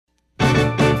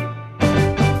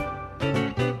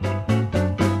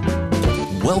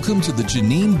Welcome to the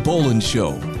Janine Bolon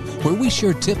Show, where we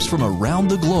share tips from around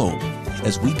the globe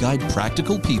as we guide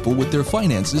practical people with their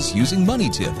finances using money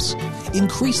tips,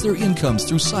 increase their incomes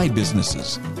through side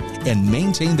businesses, and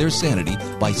maintain their sanity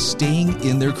by staying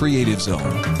in their creative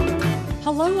zone.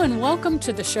 Hello and welcome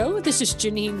to the show. This is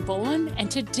Janine Bolon, and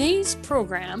today's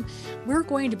program, we're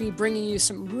going to be bringing you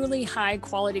some really high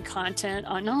quality content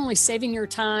on not only saving your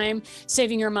time,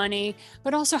 saving your money,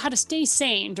 but also how to stay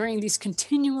sane during these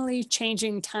continually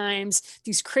changing times,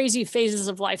 these crazy phases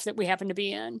of life that we happen to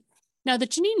be in. Now, the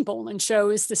Janine Bolon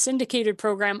Show is the syndicated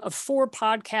program of 4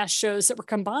 podcast shows that were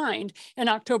combined in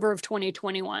October of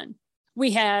 2021.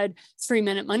 We had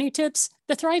 3-Minute Money Tips,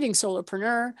 The Thriving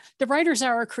Solopreneur, The Writer's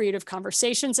Hour Creative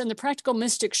Conversations, and The Practical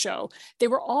Mystic Show. They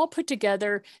were all put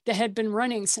together that had been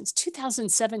running since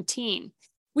 2017.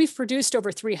 We've produced over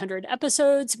 300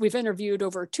 episodes. We've interviewed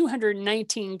over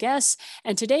 219 guests.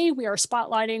 And today we are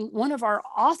spotlighting one of our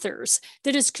authors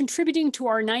that is contributing to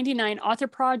our 99 author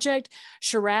project,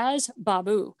 Shiraz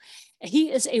Baboo.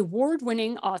 He is a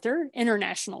award-winning author,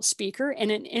 international speaker, and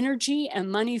an energy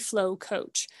and money flow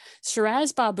coach.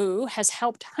 Shiraz Baboo has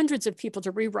helped hundreds of people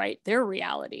to rewrite their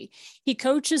reality. He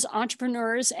coaches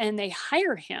entrepreneurs and they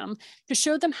hire him to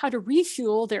show them how to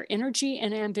refuel their energy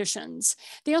and ambitions.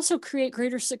 They also create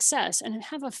greater success and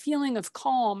have a feeling of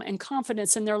calm and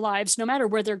confidence in their lives no matter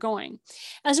where they're going.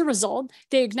 As a result,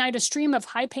 they ignite a stream of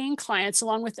high-paying clients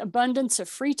along with abundance of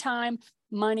free time,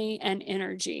 money, and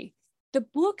energy. The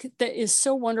book that is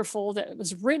so wonderful that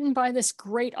was written by this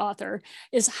great author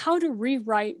is How to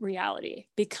Rewrite Reality,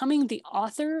 Becoming the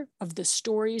Author of the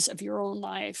Stories of Your Own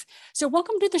Life. So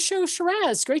welcome to the show,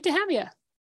 Shiraz. Great to have you.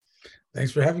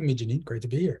 Thanks for having me, Janine. Great to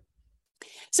be here.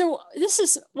 So this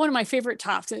is one of my favorite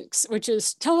topics, which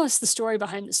is tell us the story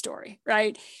behind the story,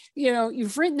 right? You know,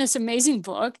 you've written this amazing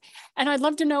book, and I'd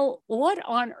love to know what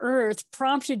on earth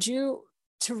prompted you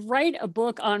to write a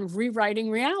book on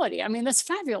rewriting reality. I mean, that's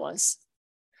fabulous.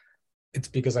 It's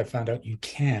because I found out you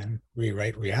can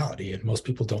rewrite reality, and most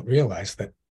people don't realize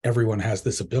that everyone has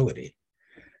this ability.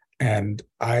 And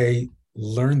I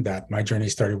learned that my journey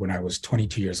started when I was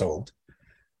 22 years old.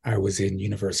 I was in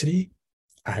university.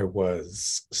 I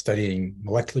was studying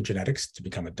molecular genetics to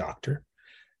become a doctor.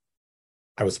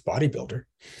 I was a bodybuilder.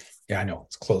 Yeah, I know,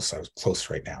 it's close. I was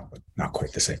close right now, but not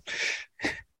quite the same.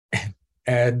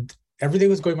 And everything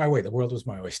was going my way. The world was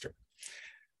my oyster.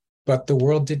 But the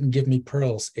world didn't give me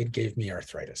pearls. It gave me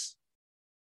arthritis.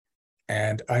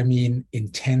 And I mean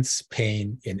intense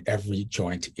pain in every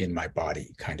joint in my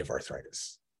body kind of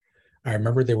arthritis. I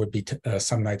remember there would be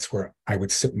some nights where I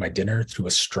would sip my dinner through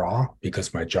a straw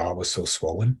because my jaw was so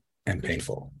swollen and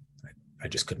painful. I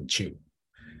just couldn't chew.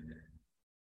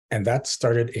 And that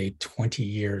started a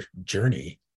 20-year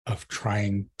journey of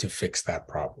trying to fix that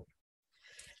problem.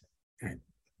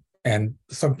 And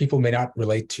some people may not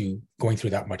relate to going through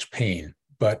that much pain,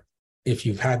 but if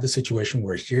you've had the situation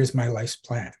where here's my life's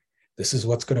plan, this is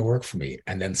what's going to work for me,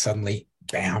 and then suddenly,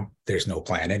 bam, there's no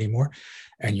plan anymore,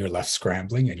 and you're left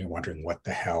scrambling and you're wondering, what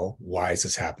the hell? Why is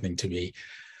this happening to me?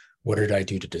 What did I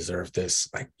do to deserve this?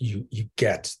 Like you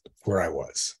get where I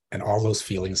was, and all those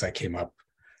feelings that came up,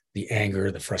 the anger,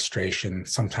 the frustration,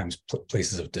 sometimes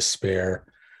places of despair,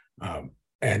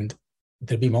 and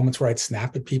there'd be moments where I'd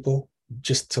snap at people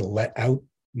just to let out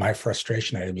my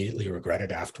frustration. I immediately regret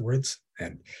it afterwards.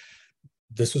 And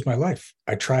this was my life.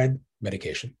 I tried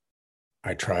medication.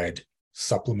 I tried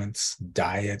supplements,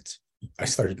 diet. I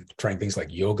started trying things like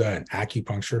yoga and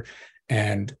acupuncture,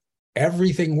 and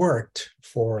everything worked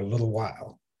for a little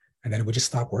while. And then it would just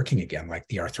stop working again. Like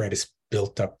the arthritis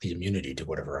built up the immunity to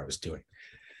whatever I was doing.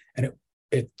 And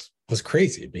it was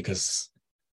crazy because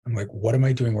I'm like, what am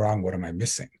I doing wrong? What am I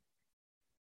missing?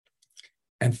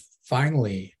 And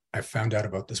finally, I found out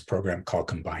about this program called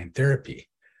Combined Therapy,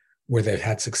 where they've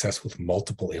had success with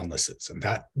multiple illnesses. And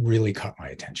that really caught my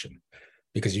attention,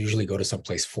 because you usually go to some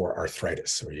place for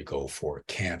arthritis, or you go for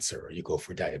cancer, or you go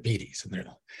for diabetes. And they're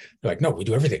like, no, we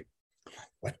do everything.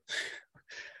 What?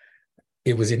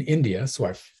 It was in India. So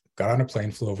I got on a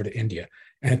plane, flew over to India.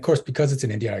 And of course, because it's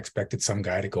in India, I expected some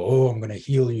guy to go, oh, I'm going to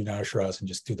heal you now, Shiraz, and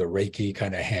just do the Reiki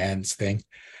kind of hands thing.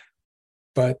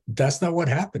 But that's not what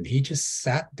happened. He just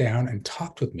sat down and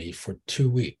talked with me for 2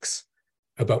 weeks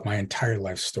about my entire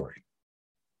life story.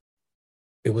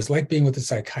 It was like being with a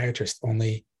psychiatrist,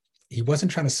 only he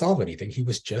wasn't trying to solve anything. He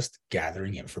was just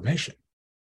gathering information.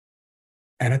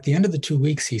 And at the end of the 2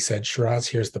 weeks, he said, Shiraz,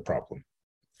 here's the problem.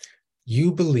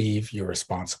 You believe you're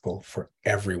responsible for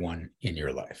everyone in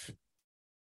your life.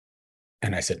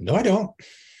 And I said, no, I don't.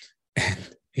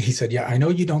 And he said, yeah, I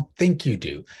know you don't think you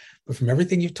do, but from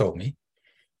everything you've told me,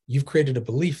 you've created a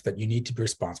belief that you need to be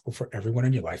responsible for everyone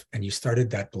in your life. And you started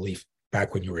that belief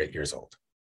back when you were 8 years old.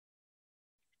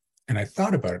 And I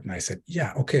thought about it and I said,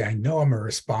 yeah, okay, I know I'm a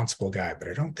responsible guy, but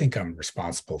I don't think I'm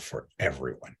responsible for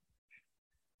everyone.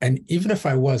 And even if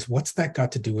I was, what's that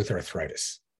got to do with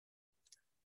arthritis?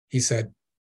 He said,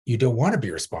 you don't want to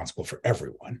be responsible for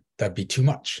everyone. That'd be too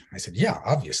much. I said, yeah,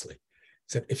 obviously. He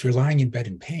said, if you're lying in bed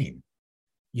in pain,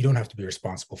 you don't have to be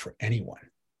responsible for anyone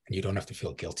and you don't have to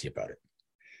feel guilty about it.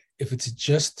 If it's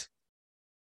just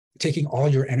taking all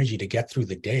your energy to get through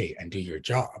the day and do your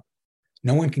job,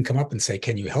 no one can come up and say,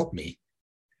 can you help me?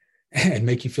 And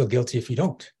make you feel guilty if you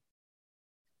don't.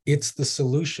 It's the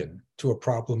solution to a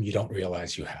problem you don't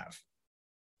realize you have.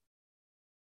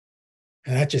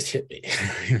 And that just hit me.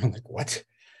 Like, what?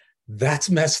 That's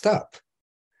messed up.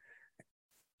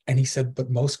 And he said, but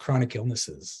most chronic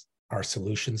illnesses are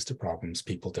solutions to problems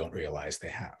people don't realize they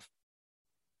have.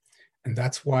 And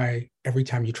that's why every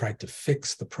time you tried to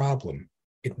fix the problem,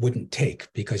 it wouldn't take,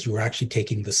 because you were actually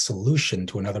taking the solution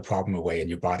to another problem away and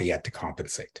your body had to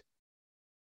compensate.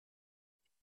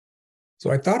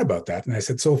 So I thought about that and I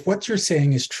said, so if what you're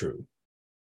saying is true,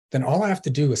 then all I have to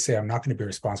do is say I'm not going to be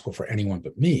responsible for anyone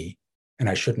but me, and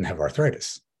I shouldn't have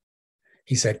arthritis.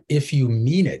 He said, if you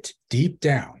mean it deep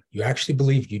down, you actually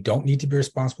believe you don't need to be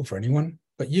responsible for anyone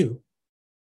but you,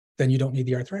 then you don't need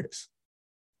the arthritis.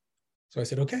 So I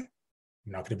said, okay,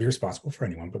 I'm not going to be responsible for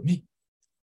anyone but me.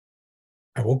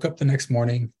 I woke up the next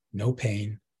morning, no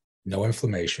pain, no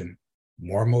inflammation,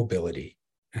 more mobility,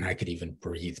 and I could even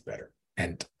breathe better.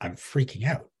 And I'm freaking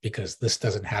out because this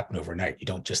doesn't happen overnight. You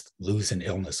don't just lose an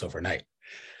illness overnight.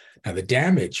 Now, the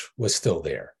damage was still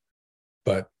there,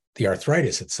 but the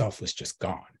arthritis itself was just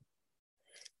gone.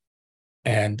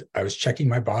 And I was checking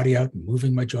my body out and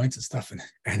moving my joints and stuff.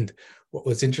 And what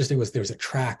was interesting was there was a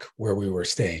track where we were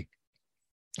staying.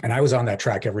 And I was on that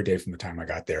track every day from the time I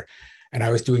got there. And I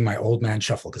was doing my old man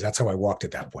shuffle because that's how I walked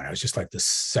at that point. I was just like this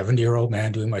 70-year-old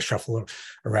man doing my shuffle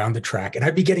around the track. And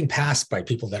I'd be getting passed by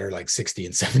people that are like 60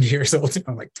 and 70 years old. And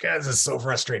I'm like, God, this is so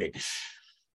frustrating.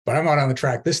 But I'm out on the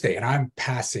track this day and I'm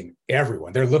passing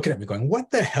everyone. They're looking at me going,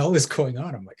 what the hell is going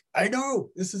on? I'm like, I know,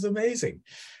 this is amazing.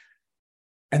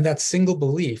 And that single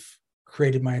belief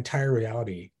created my entire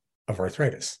reality of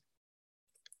arthritis.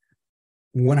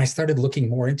 When I started looking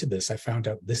more into this, I found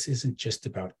out this isn't just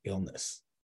about illness.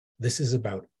 This is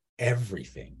about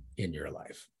everything in your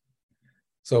life.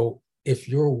 So if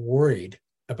you're worried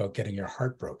about getting your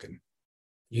heart broken,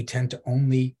 you tend to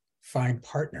only find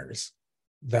partners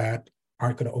that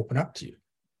aren't going to open up to you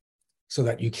so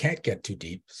that you can't get too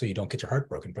deep so you don't get your heart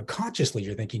broken. But consciously,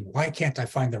 you're thinking, why can't I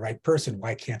find the right person?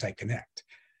 Why can't I connect?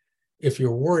 If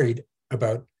you're worried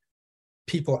about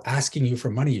people asking you for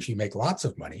money if you make lots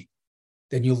of money,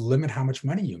 then you'll limit how much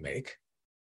money you make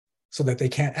so that they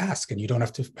can't ask and you don't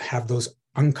have to have those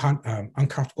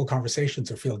uncomfortable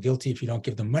conversations or feel guilty if you don't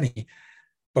give them money.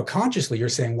 But consciously, you're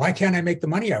saying, why can't I make the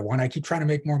money I want? I keep trying to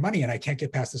make more money and I can't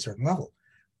get past a certain level.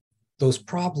 Those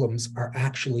problems are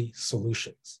actually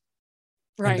solutions.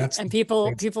 Right. And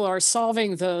people are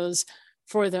solving those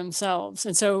for themselves.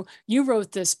 And so you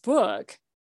wrote this book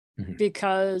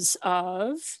because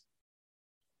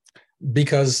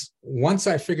once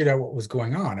I figured out what was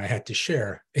going on, I had to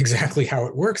share exactly how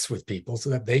it works with people so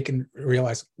that they can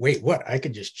realize, wait, what? I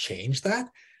can just change that?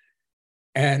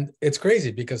 And it's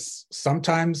crazy because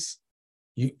sometimes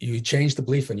you change the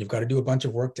belief and you've got to do a bunch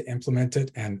of work to implement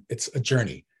it, and it's a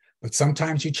journey. But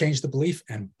sometimes you change the belief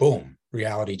and boom,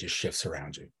 reality just shifts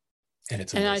around you. And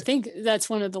it's amazing. And I think that's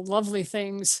one of the lovely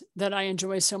things that I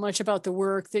enjoy so much about the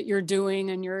work that you're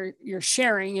doing and you're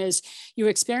sharing is you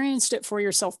experienced it for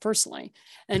yourself personally.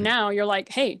 And now you're like,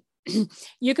 hey,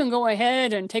 you can go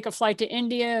ahead and take a flight to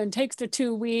India and take the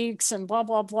 2 weeks and blah,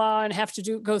 blah, blah, and have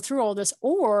to go through all this,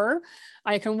 or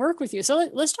I can work with you. So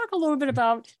let's talk a little bit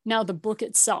about now the book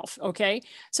itself. Okay.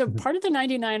 So part of the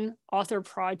 99 Author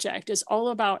Project is all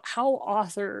about how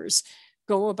authors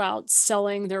go about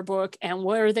selling their book and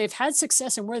where they've had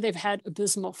success and where they've had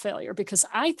abysmal failure. Because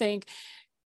I think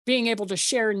being able to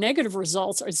share negative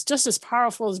results is just as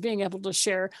powerful as being able to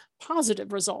share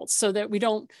positive results so that we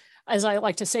don't, as I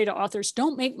like to say to authors,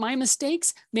 don't make my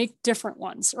mistakes, make different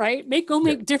ones, right? Make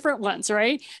different ones,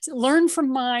 right? So learn from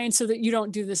mine so that you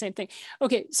don't do the same thing.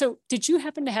 Okay, so did you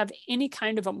happen to have any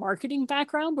kind of a marketing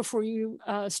background before you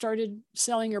started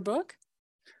selling your book?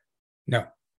 No.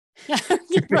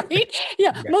 Right?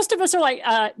 Yeah. Most of us are like,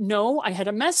 no, I had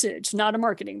a message, not a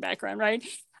marketing background, right?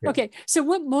 Yeah. Okay. So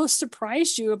what most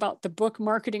surprised you about the book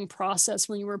marketing process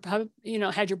when you were,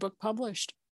 had your book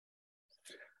published?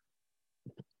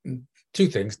 Two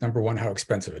things. Number one, how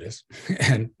expensive it is.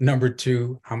 And number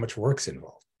two, how much work's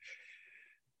involved.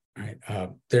 right?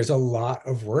 There's a lot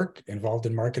of work involved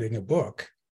in marketing a book,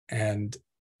 and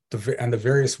the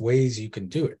various ways you can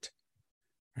do it,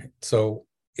 right? So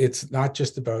it's not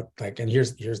just about like, and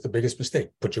here's the biggest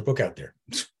mistake: put your book out there.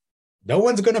 No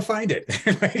one's going to find it.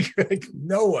 like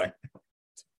no one.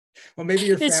 Well, maybe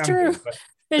your It's family. true.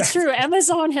 It's true.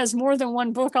 Amazon has more than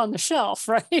one book on the shelf,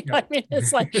 right? Yeah. I mean,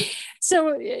 it's like,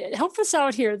 so help us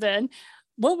out here then.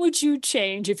 What would you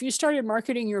change if you started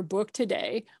marketing your book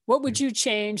today? What would you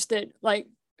change that, like,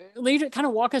 lead it, kind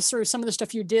of walk us through some of the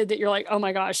stuff you did that you're like, oh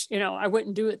my gosh, I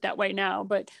wouldn't do it that way now,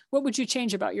 but what would you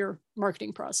change about your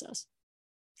marketing process?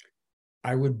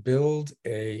 I would build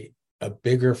a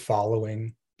bigger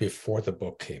following before the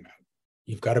book came out.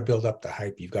 You've got to build up the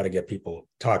hype. You've got to get people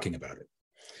talking about it.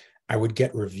 I would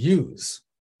get reviews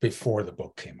before the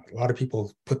book came out. A lot of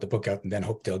people put the book out and then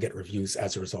hope they'll get reviews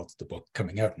as a result of the book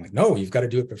coming out. I'm like, no, you've got to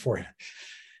do it beforehand.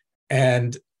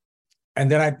 And then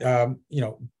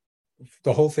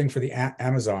the whole thing for the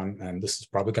Amazon, and this is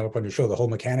probably come up on your show, the whole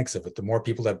mechanics of it, the more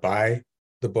people that buy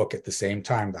the book at the same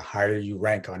time, the higher you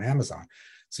rank on Amazon.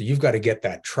 So you've got to get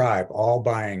that tribe all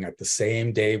buying at the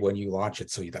same day when you launch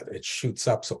it, so that it shoots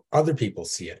up so other people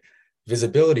see it,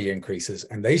 visibility increases,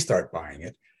 and they start buying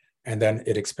it, and then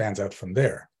it expands out from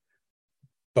there.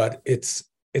 But it's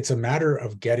a matter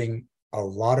of getting a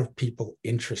lot of people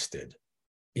interested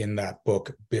in that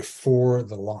book before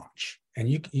the launch.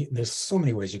 And there's so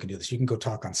many ways you can do this. You can go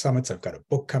talk on summits. I've got a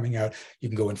book coming out. You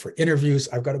can go in for interviews.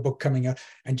 I've got a book coming out,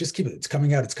 and just keep it. It's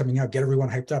coming out. Get everyone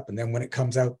hyped up. And then when it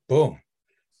comes out, boom,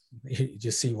 you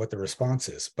just see what the response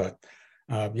is. But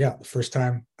the first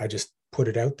time I just put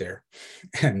it out there,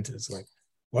 and it's like,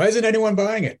 why isn't anyone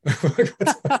buying it?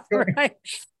 Right.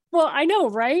 Well, I know,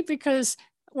 right? Because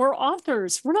we're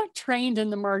authors. We're not trained in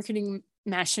the marketing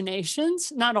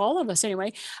machinations, not all of us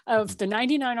anyway. Of the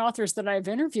 99 authors that I've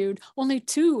interviewed, only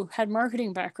 2 had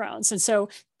marketing backgrounds. And so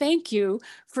thank you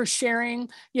for sharing,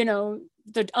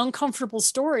 the uncomfortable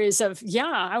stories of,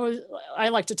 I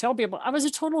like to tell people, I was a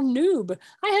total noob.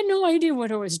 I had no idea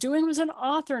what I was doing. I was an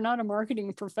author, not a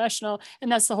marketing professional.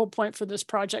 And that's the whole point for this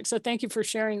project. So thank you for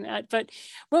sharing that. But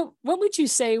what would you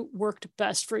say worked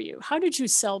best for you? How did you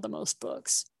sell the most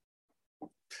books?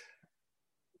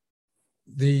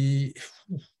 It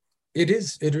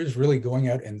is really going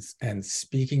out and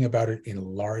speaking about it in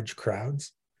large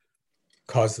crowds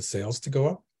cause the sales to go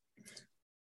up.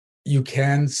 You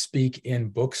can speak in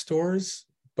bookstores,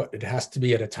 but it has to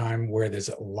be at a time where there's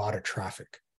a lot of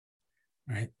traffic,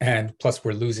 right? And plus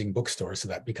we're losing bookstores, so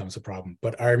that becomes a problem.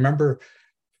 But I remember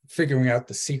figuring out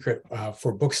the secret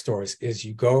for bookstores is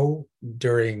you go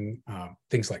during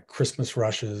things like Christmas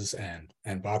rushes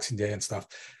and Boxing Day and stuff,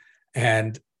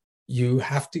 and you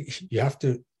have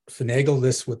to finagle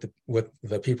this with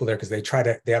the people there, because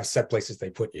they have set places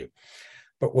they put you.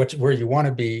 But where you want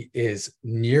to be is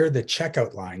near the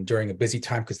checkout line during a busy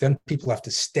time, because then people have to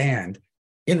stand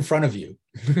in front of you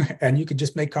and you can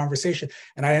just make conversation.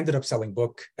 And I ended up selling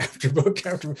book after book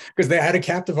after, because they had a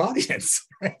captive audience,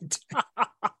 right?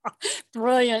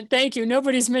 Brilliant. Thank you.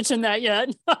 Nobody's mentioned that yet.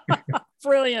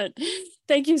 Brilliant.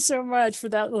 Thank you so much for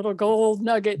that little gold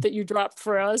nugget that you dropped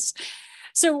for us.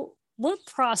 So what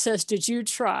process did you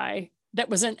try that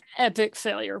was an epic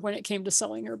failure when it came to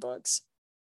selling your books?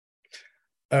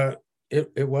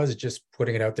 It was just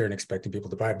putting it out there and expecting people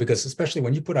to buy it, because especially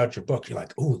when you put out your book, you're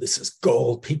like, oh, this is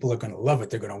gold. People are going to love it.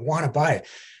 They're going to want to buy it.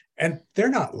 And they're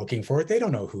not looking for it. They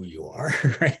don't know who you are,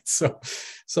 right? So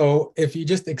if you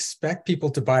just expect people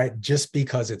to buy it just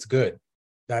because it's good,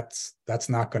 that's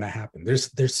not going to happen.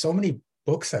 There's so many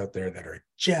books out there that are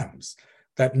gems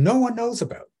that no one knows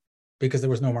about because there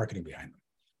was no marketing behind them.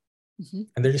 Mm-hmm.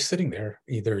 And they're just sitting there,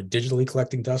 either digitally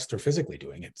collecting dust or physically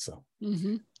doing it. So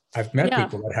I've met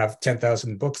people that have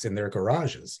 10,000 books in their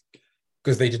garages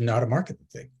because they didn't know how to market the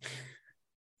thing.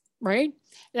 Right.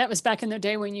 That was back in the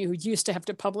day when you used to have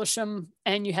to publish them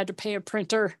and you had to pay a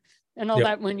printer and all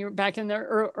that, when you were back in the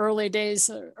early days,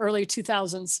 early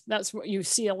 2000s. That's what you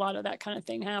see, a lot of that kind of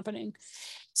thing happening.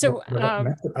 So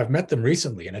I've met them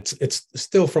recently, and it's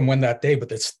still from when that day, but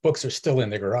the books are still in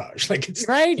the garage. Like it's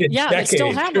right. They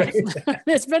still have them. Right?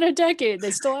 It's been a decade.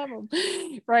 They still have them.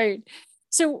 Right.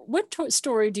 So what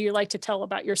story do you like to tell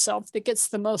about yourself that gets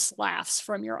the most laughs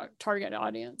from your target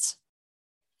audience?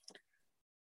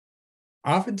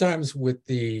 Oftentimes with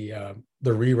the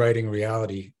rewriting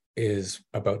reality is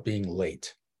about being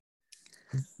late.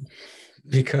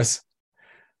 Because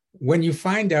when you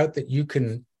find out that you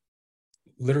can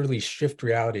literally shift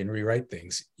reality and rewrite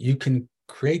things, you can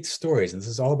create stories. And this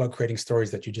is all about creating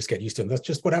stories that you just get used to. And that's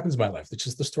just what happens in my life. It's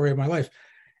just the story of my life.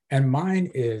 And mine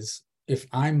is, if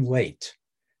I'm late,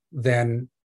 then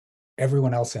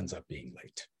everyone else ends up being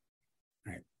late.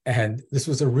 And this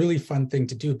was a really fun thing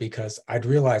to do because I'd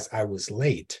realize I was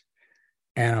late.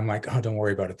 And I'm like, oh, don't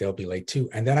worry about it. They'll be late too.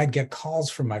 And then I'd get calls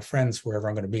from my friends wherever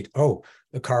I'm going to meet. Oh,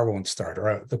 the car won't start,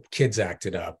 or the kids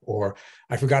acted up, or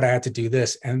I forgot I had to do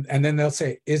this. And then they'll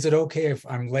say, is it okay if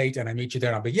I'm late and I meet you there?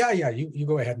 And I'll be, yeah, you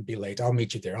go ahead and be late. I'll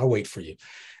meet you there. I'll wait for you.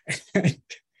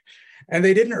 And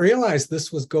they didn't realize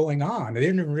this was going on. They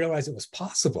didn't even realize it was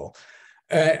possible.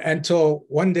 Until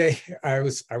one day I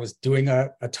was doing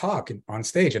a talk on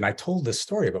stage, and I told this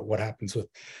story about what happens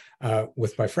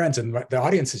with my friends, and the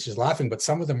audience is just laughing, but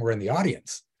some of them were in the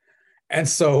audience. And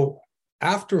so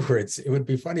afterwards, it would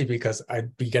be funny because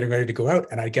I'd be getting ready to go out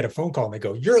and I'd get a phone call and they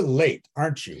go, "You're late,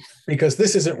 aren't you? Because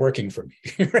this isn't working for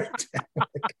me."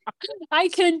 I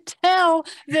can tell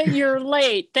that you're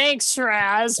late. Thanks,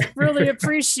 Shiraz. Really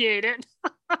appreciate it.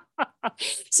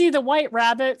 See, the white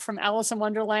rabbit from Alice in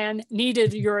Wonderland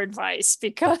needed your advice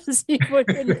because he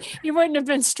wouldn't have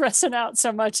been stressing out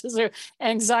so much as an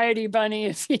anxiety bunny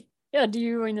if he had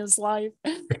you in his life.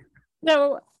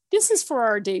 So this is for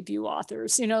our debut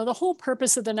authors. You know, the whole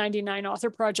purpose of the 99 Author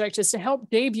Project is to help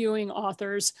debuting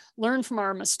authors learn from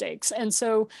our mistakes. And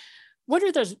so what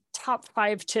are the top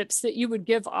 5 tips that you would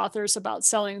give authors about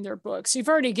selling their books? You've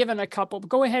already given a couple, but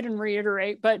go ahead and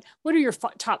reiterate, but what are your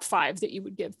top 5 that you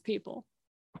would give people?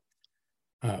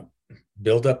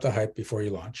 Build up the hype before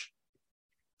you launch.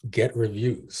 Get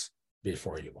reviews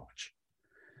before you launch.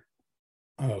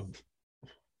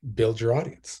 Build your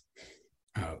audience.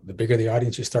 The bigger the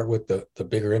audience you start with, the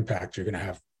bigger impact you're going to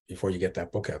have before you get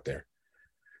that book out there.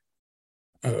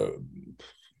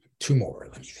 2 more.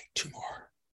 Let me think. 2 more.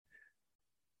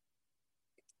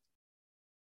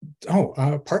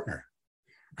 Partner.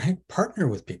 Right? Partner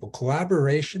with people.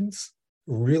 Collaborations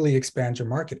really expand your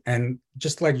market. And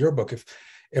just like your book,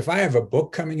 if I have a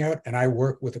book coming out and I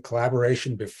work with a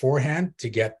collaboration beforehand to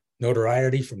get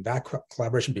notoriety from that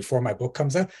collaboration before my book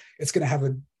comes out, it's going to have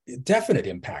a definite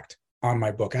impact on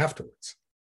my book afterwards.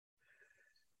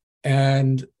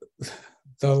 And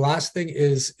the last thing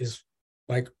is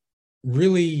like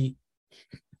really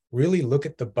look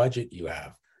at the budget you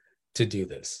have to do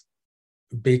this,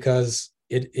 because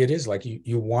it is like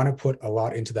you want to put a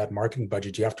lot into that marketing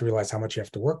budget. You have to realize how much you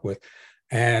have to work with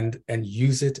and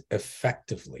use it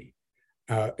effectively.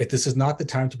 This is not the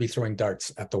time to be throwing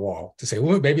darts at the wall to say,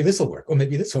 well, maybe this will work. Oh,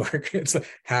 maybe this will work. It's like,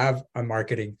 have a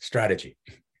marketing strategy.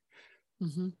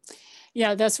 Mm-hmm.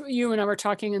 Yeah, that's what you and I were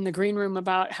talking in the green room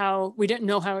about, how we didn't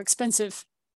know how expensive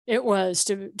it was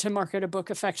to market a book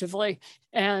effectively.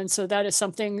 And so that is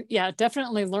something,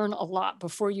 definitely learn a lot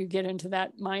before you get into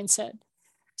that mindset.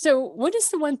 So what is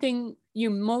the one thing you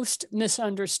most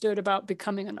misunderstood about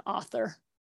becoming an author?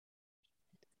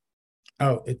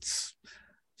 Oh, it's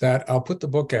that I'll put the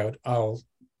book out. I'll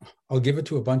give it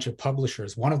to a bunch of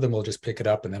publishers. One of them will just pick it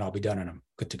up and then I'll be done and I'm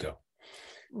good to go.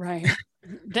 Right.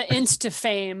 The Insta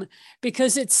fame,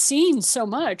 because it's seen so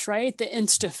much, right? The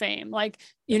Insta fame, like,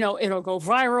 it'll go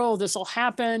viral. This will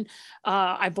happen.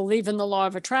 I believe in the law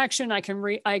of attraction. I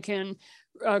can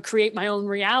create my own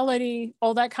reality,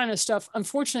 all that kind of stuff.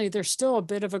 Unfortunately, there's still a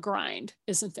bit of a grind,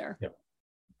 isn't there? Yep.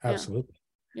 Absolutely.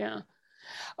 Yeah.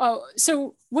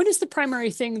 So what is the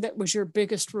primary thing that was your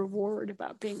biggest reward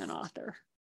about being an author?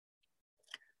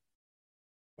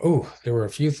 Oh, there were a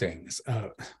few things.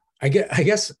 I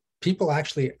guess people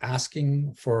actually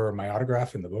asking for my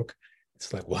autograph in the book.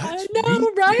 It's like, what? I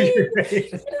know, right?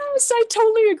 Yes, I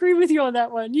totally agree with you on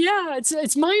that one. Yeah,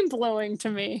 it's mind-blowing to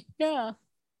me. Yeah.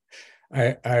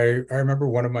 I remember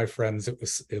one of my friends,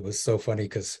 it was so funny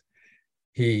because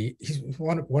he's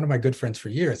one of my good friends for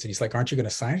years, and he's like, aren't you going to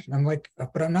sign it? And I'm like,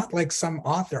 but I'm not like some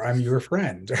author, I'm your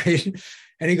friend, right?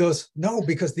 And he goes, no,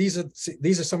 because these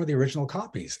are some of the original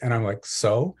copies. And I'm like,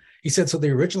 so? He said, so the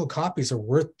original copies are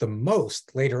worth the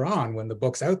most later on when the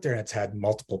book's out there and it's had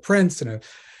multiple prints,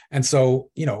 and so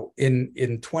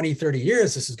in 20, 30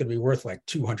 years this is going to be worth like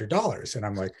 $200. And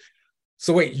I'm like,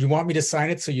 so wait, you want me to sign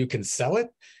it so you can sell it?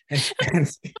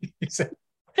 And he said,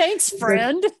 thanks,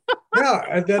 friend. Yeah,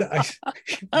 and then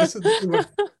this is what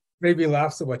made me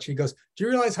laugh so much. He goes, do you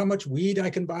realize how much weed I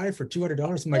can buy for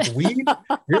 $200? I'm like, weed?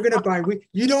 You're going to buy weed?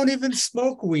 You don't even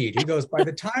smoke weed. He goes, by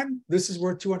the time this is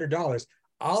worth $200,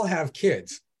 I'll have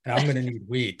kids and I'm going to need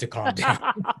weed to calm down.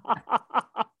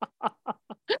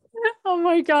 Oh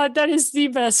my God, that is the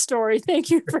best story. Thank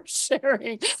you for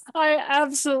sharing. I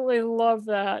absolutely love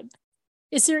that.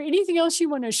 Is there anything else you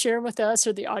want to share with us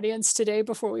or the audience today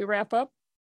before we wrap up?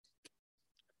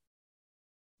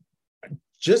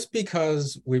 Just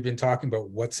because we've been talking about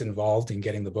what's involved in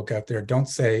getting the book out there, don't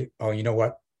say, oh, you know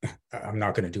what? I'm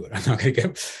not going to do it. I'm not going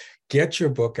to get your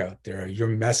book out there. Your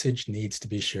message needs to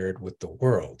be shared with the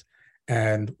world.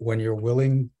 And when you're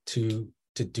willing to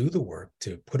do the work,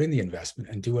 to put in the investment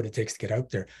and do what it takes to get out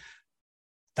there,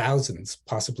 thousands,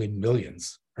 possibly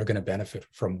millions are going to benefit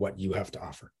from what you have to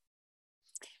offer.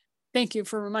 Thank you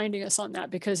for reminding us on that,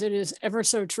 because it is ever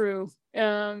so true.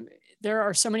 There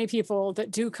are so many people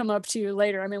that do come up to you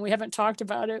later. I mean, we haven't talked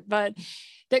about it, but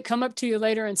that come up to you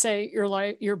later and say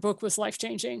your book was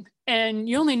life-changing. And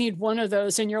you only need one of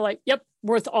those, and you're like, yep, it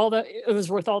was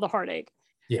worth all the heartache.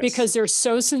 Yes. Because they're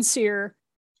so sincere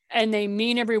and they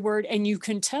mean every word, and you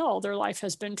can tell their life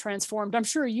has been transformed. I'm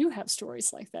sure you have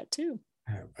stories like that too.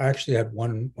 I actually had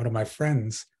one of my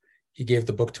friends. He gave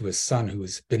the book to his son,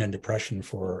 who's been in depression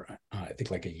for, I think,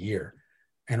 like a year.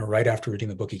 And right after reading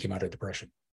the book, he came out of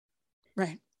depression.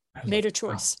 Right. Made a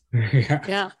choice. Wow.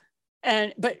 Yeah.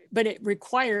 And, but it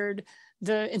required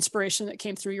the inspiration that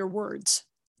came through your words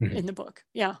in the book.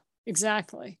 Yeah,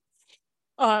 exactly.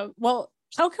 Well,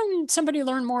 how can somebody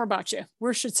learn more about you?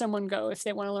 Where should someone go if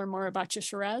they want to learn more about you,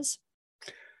 Shiraz?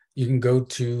 You can go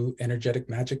to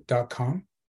energeticmagic.com.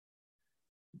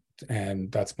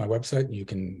 And that's my website. You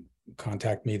can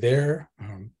contact me there,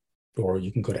 or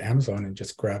you can go to Amazon and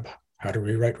just grab How to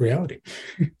Rewrite Reality.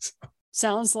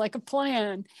 Sounds like a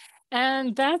plan.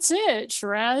 And that's it.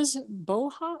 Shiraz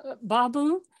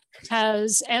Baboo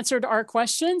has answered our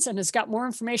questions and has got more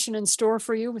information in store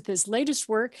for you with his latest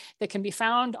work that can be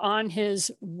found on his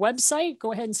website.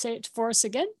 Go ahead and say it for us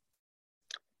again.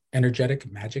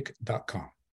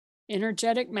 energeticmagic.com.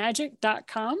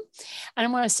 energeticmagic.com. And I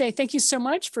want to say thank you so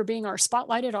much for being our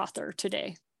spotlighted author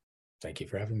today. Thank you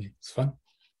for having me. It's fun.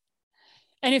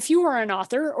 And if you are an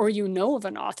author, or you know of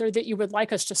an author that you would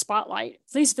like us to spotlight,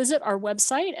 please visit our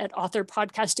website at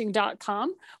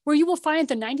authorpodcasting.com, where you will find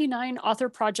the 99 author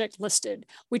project listed.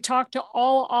 We talk to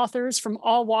all authors from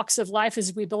all walks of life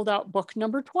as we build out book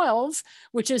number 12,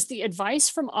 which is the Advice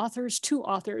from Authors to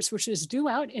Authors, which is due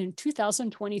out in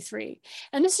 2023.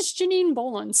 And this is Janine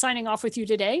Bolon signing off with you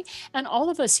today, and all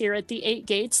of us here at the 8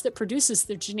 Gates that produces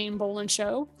the Janine Bolon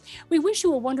Show. We wish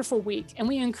you a wonderful week, and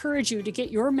we encourage you to get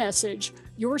your message,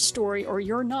 your story, or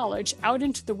your knowledge out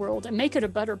into the world and make it a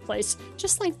better place,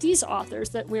 just like these authors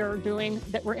that we're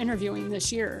interviewing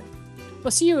this year.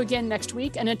 We'll see you again next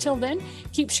week. And until then,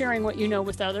 keep sharing what you know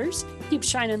with others. Keep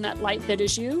shining that light that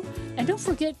is you. And don't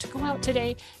forget to go out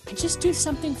today and just do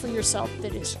something for yourself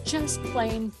that is just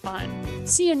plain fun.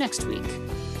 See you next week.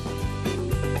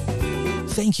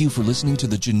 Thank you for listening to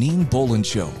the Janine Bolon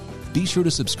Show. Be sure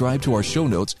to subscribe to our show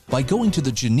notes by going to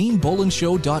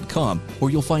thejaninebolonshow.com,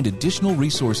 where you'll find additional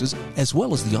resources as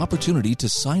well as the opportunity to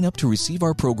sign up to receive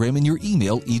our program in your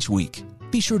email each week.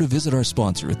 Be sure to visit our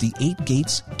sponsor at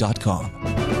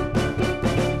the8gates.com.